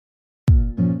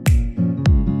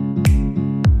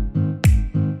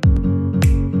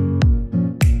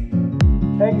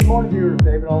morning, viewers.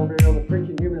 David Oliverio, the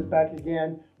Preaching Humanist, back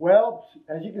again. Well,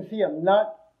 as you can see, I'm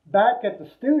not back at the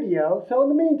studio, so in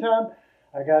the meantime,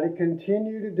 I got to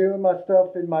continue to doing my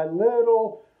stuff in my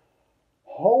little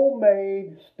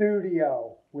homemade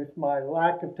studio with my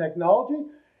lack of technology.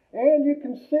 And you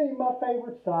can see my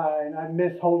favorite sign. I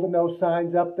miss holding those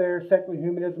signs up there. Secular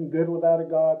humanism, good without a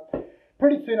God.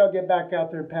 Pretty soon I'll get back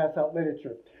out there and pass out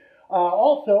literature.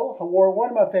 Also, I wore one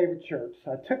of my favorite shirts.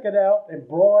 I took it out and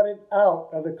brought it out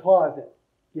of the closet.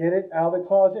 Get it? Out of the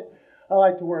closet? I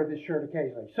like to wear this shirt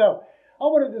occasionally. So, I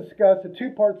want to discuss a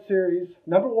two-part series.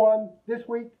 Number one, this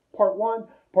week, part one.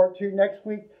 Part two, next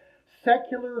week.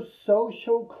 Secular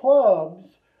social clubs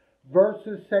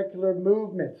versus secular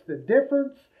movements. The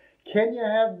difference, can you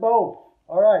have both?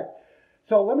 All right.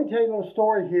 So, let me tell you a little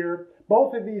story here.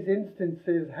 Both of these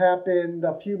instances happened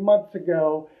a few months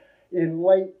ago in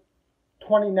late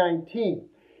 2019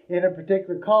 in a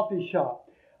particular coffee shop.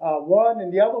 One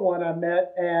and the other one I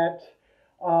met at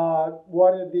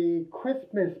one of the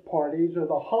Christmas parties or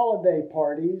the holiday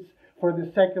parties for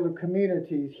the secular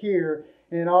communities here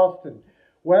in Austin.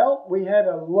 Well, we had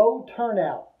a low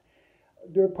turnout.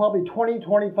 There were probably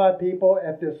 20-25 people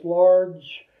at this large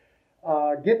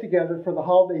get-together for the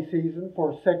holiday season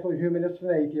for secular humanists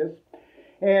and atheists.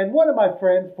 And one of my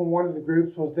friends from one of the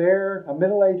groups was there, a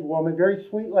middle-aged woman, very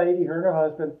sweet lady, her and her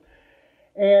husband.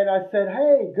 And I said,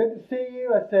 hey, good to see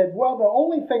you. I said, well, the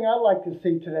only thing I'd like to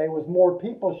see today was more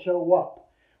people show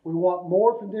up. We want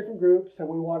more from different groups, and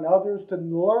we want others to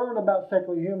learn about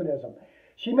secular humanism.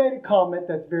 She made a comment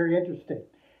that's very interesting.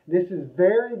 This is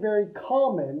very, very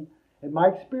common in my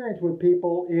experience with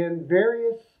people in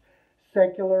various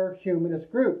secular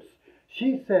humanist groups.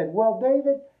 She said, well,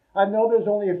 David, I know there's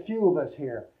only a few of us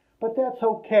here, but that's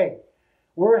okay.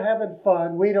 We're having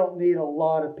fun. We don't need a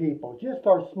lot of people, just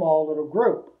our small little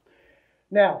group.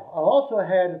 Now, I also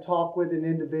had a talk with an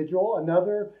individual,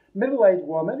 another middle-aged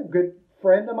woman, a good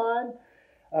friend of mine.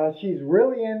 She's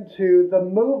really into the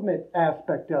movement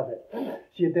aspect of it.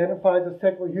 She identifies as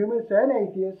secular humanist and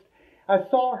atheist. I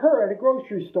saw her at a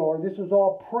grocery store. This was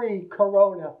all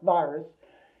pre-coronavirus.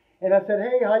 And I said,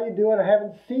 hey, how you doing? I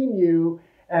haven't seen you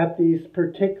at these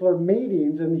particular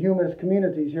meetings in the humanist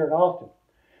communities here in Austin.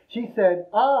 She said,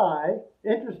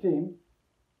 interesting,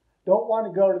 don't want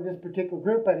to go to this particular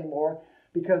group anymore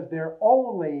because they're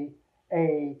only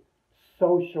a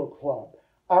social club.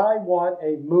 I want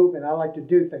a movement. I like to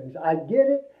do things. I get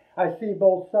it. I see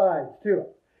both sides to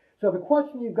it. So the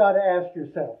question you've got to ask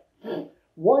yourself,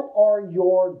 what are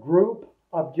your group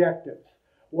objectives?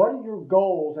 What are your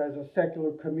goals as a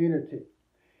secular community?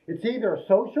 It's either a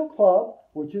social club,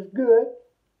 which is good,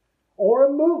 or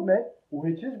a movement,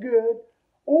 which is good,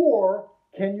 or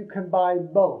can you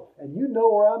combine both? And you know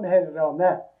where I'm headed on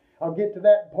that. I'll get to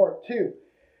that in part two.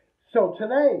 So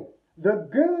today, the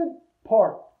good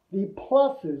part, the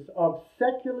pluses of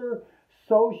secular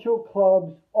social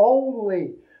clubs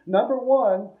only. Number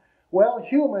one, well,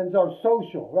 humans are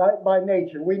social, right, by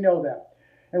nature. We know that.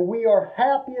 And we are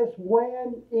happiest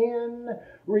when in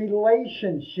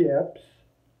relationships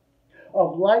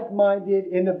of like-minded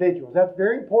individuals. That's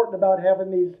very important about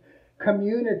having these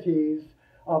communities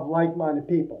of like-minded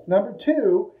people. Number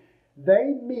two,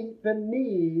 they meet the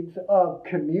needs of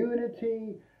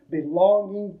community,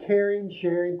 belonging, caring,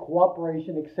 sharing,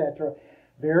 cooperation, etc.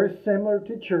 Very similar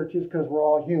to churches because we're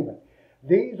all human.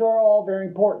 These are all very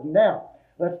important. Now,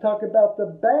 let's talk about the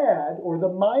bad or the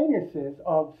minuses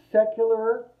of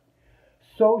secular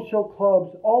social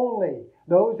clubs only.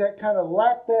 Those that kind of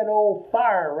lack that old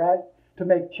fire, right, to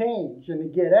make change and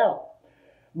to get out.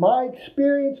 My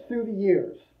experience through the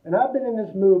years, and I've been in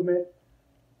this movement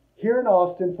here in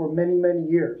Austin for many, many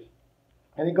years.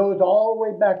 And it goes all the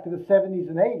way back to the 70s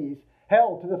and 80s,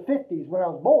 hell, to the 50s when I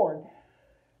was born,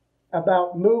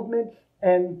 about movements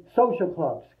and social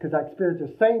clubs, because I experienced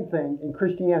the same thing in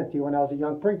Christianity when I was a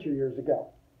young preacher years ago.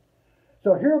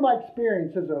 So here are my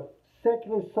experiences of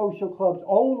secular social clubs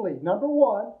only. Number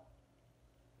one,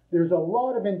 there's a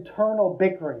lot of internal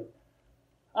bickering.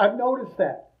 I've noticed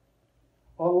that.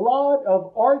 A lot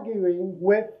of arguing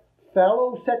with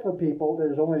fellow secular people.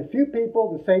 There's only a few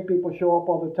people. The same people show up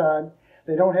all the time.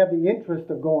 They don't have the interest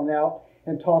of going out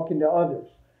and talking to others.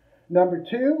 Number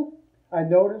two, I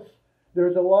notice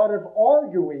there's a lot of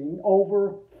arguing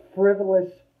over frivolous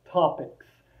topics.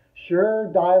 Sure,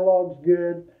 dialogue's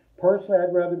good. Personally,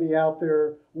 I'd rather be out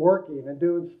there working and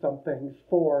doing some things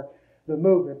for the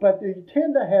movement. But you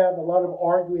tend to have a lot of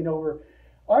arguing over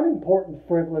unimportant,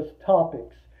 frivolous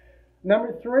topics.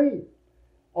 Number three,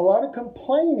 a lot of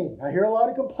complaining. I hear a lot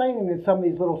of complaining in some of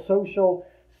these little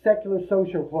secular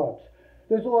social clubs.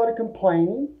 There's a lot of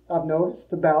complaining, I've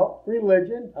noticed, about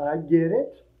religion. I get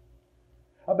it.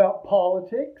 about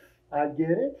politics, I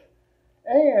get it,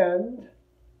 and,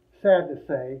 sad to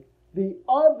say, the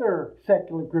other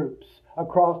secular groups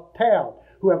across town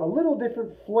who have a little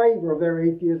different flavor of their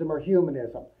atheism or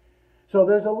humanism. So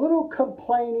there's a little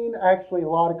complaining, actually a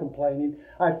lot of complaining,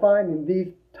 I find in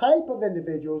these type of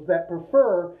individuals that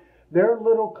prefer their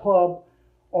little club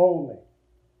only.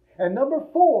 And number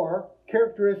 4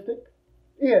 characteristic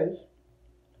is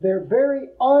they're very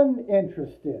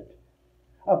uninterested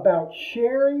about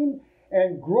sharing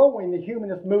and growing the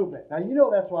humanist movement. Now, you know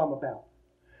that's what I'm about.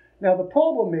 Now, the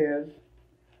problem is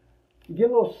you get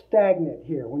a little stagnant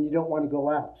here when you don't want to go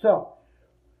out. So,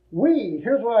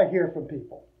 here's what I hear from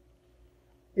people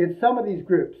in some of these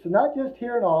groups. So not just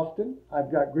here in Austin,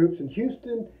 I've got groups in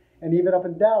Houston and even up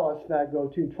in Dallas that I go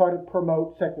to and try to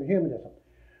promote secular humanism.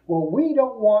 Well, we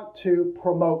don't want to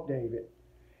promote, David.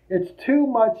 It's too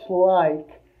much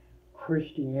like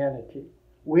Christianity.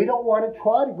 We don't want to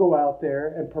try to go out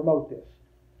there and promote this.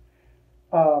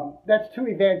 That's too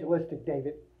evangelistic,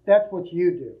 David. That's what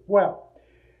you do. Well,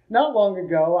 not long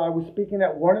ago, I was speaking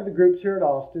at one of the groups here at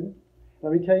Austin.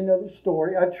 Let me tell you another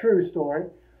story, a true story.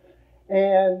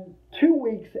 And 2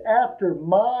 weeks after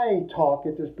my talk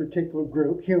at this particular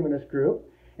group, humanist group,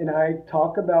 and I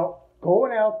talk about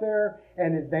going out there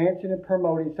and advancing and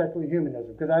promoting secular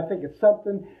humanism, because I think it's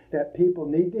something that people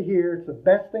need to hear. It's the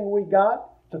best thing we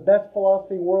got. It's the best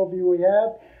philosophy and worldview we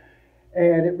have.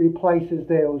 And it replaces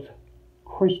those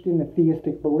Christian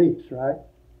atheistic beliefs, right?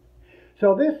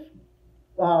 So this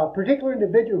particular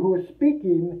individual who was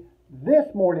speaking this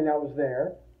morning, I was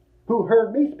there, who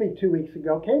heard me speak 2 weeks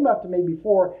ago, came up to me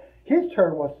before his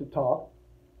turn was to talk.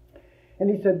 And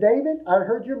he said, David, I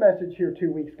heard your message here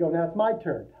 2 weeks ago. Now it's my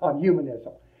turn on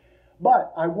humanism.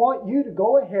 But I want you to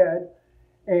go ahead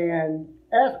and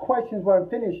ask questions when I'm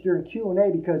finished during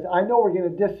Q&A, because I know we're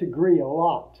going to disagree a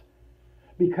lot.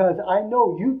 Because I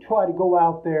know you try to go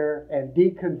out there and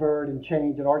deconvert and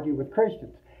change and argue with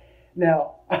Christians.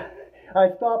 Now, I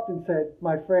stopped and said,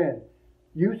 my friend,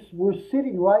 you were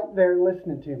sitting right there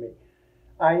listening to me.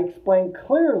 I explained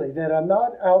clearly that I'm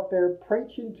not out there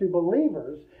preaching to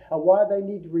believers of why they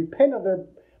need to repent of their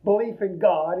belief in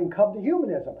God and come to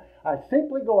humanism. I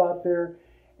simply go out there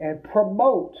and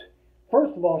promote,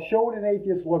 first of all, show what an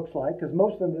atheist looks like, because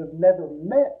most of them have never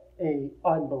met an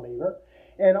unbeliever,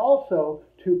 and also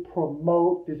to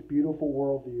promote this beautiful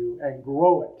worldview and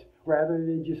grow it, rather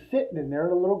than just sitting in there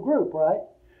in a little group, right?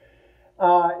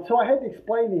 So I had to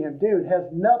explain to him, dude, it has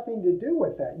nothing to do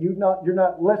with that. You're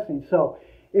not listening. So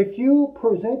if you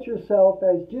present yourself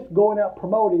as just going out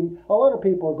promoting, a lot of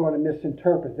people are going to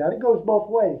misinterpret that. It goes both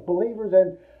ways, believers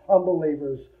and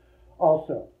unbelievers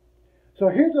also. So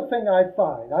here's the thing I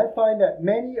find. I find that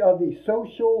many of the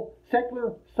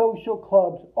secular social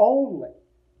clubs only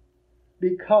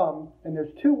become, and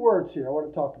there's 2 words here I want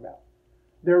to talk about.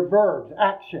 They're verbs,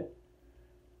 action.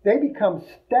 They become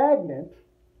stagnant,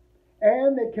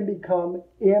 and they can become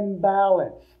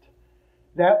imbalanced.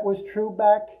 That was true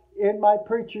back in my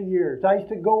preacher years. I used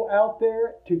to go out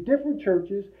there to different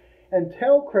churches and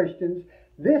tell Christians,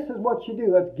 this is what you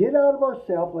do. Let's get out of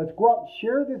ourselves. Let's go out and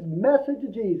share this message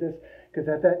of Jesus, because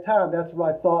at that time, that's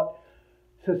what I thought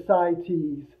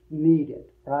societies needed,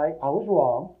 right? I was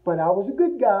wrong, but I was a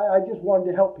good guy. I just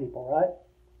wanted to help people, right?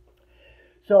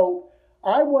 So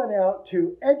I went out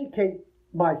to educate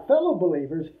my fellow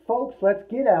believers, folks, let's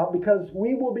get out, because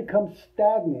we will become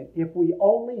stagnant if we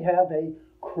only have a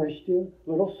Christian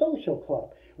little social club.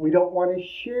 We don't want to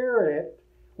share it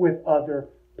with other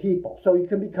people. So you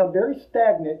can become very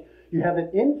stagnant. You have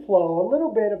an inflow, a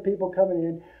little bit of people coming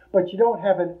in, but you don't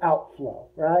have an outflow,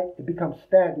 right? It becomes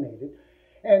stagnated.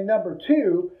 And number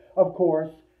 2, of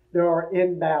course, there are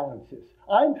imbalances.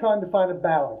 I'm trying to find a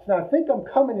balance. Now, I think I'm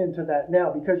coming into that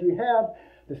now, because you have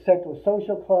the secular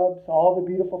social clubs, all the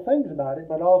beautiful things about it,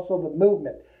 but also the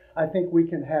movement. I think we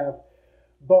can have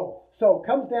both. So it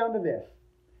comes down to this.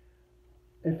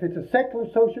 If it's a secular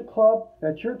social club,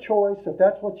 that's your choice. If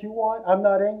that's what you want, I'm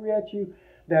not angry at you.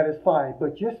 That is fine.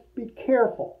 But just be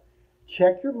careful.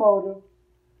 Check your motive.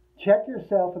 Check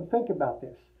yourself and think about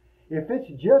this. If it's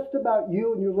just about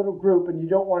you and your little group and you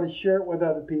don't want to share it with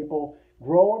other people,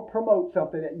 grow and promote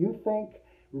something that you think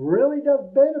really does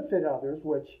benefit others,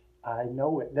 which I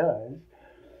know it does,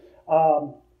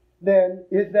 then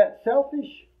is that selfish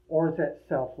or is that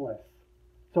selfless?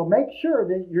 So make sure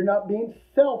that you're not being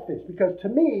selfish, because to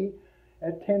me,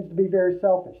 it tends to be very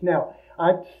selfish. Now,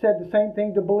 I've said the same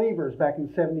thing to believers back in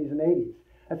the 70s and 80s.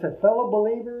 I said, fellow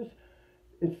believers,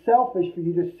 it's selfish for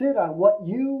you to sit on what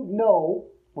you know,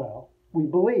 well, we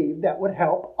believe that would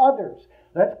help others.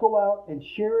 Let's go out and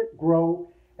share it,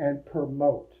 grow, and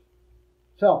promote.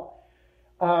 So,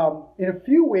 in a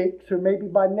few weeks, or maybe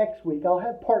by next week, I'll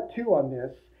have part 2 on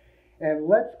this. And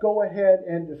let's go ahead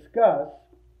and discuss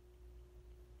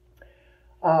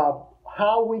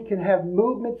how we can have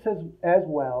movements as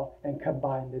well and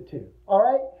combine the two. All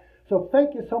right? So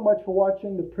thank you so much for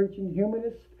watching the Preaching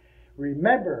Humanist.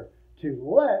 Remember to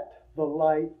let the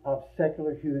light of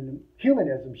secular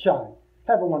humanism shine.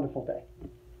 Have a wonderful day.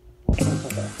 Wonderful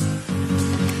day.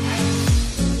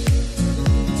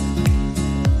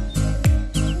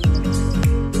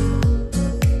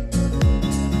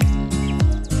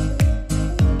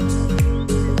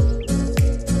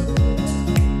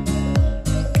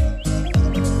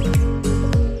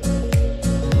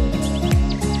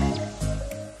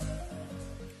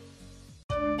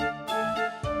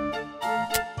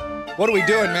 What are we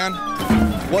doing, man?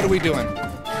 What are we doing?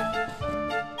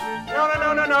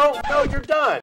 No, you're done.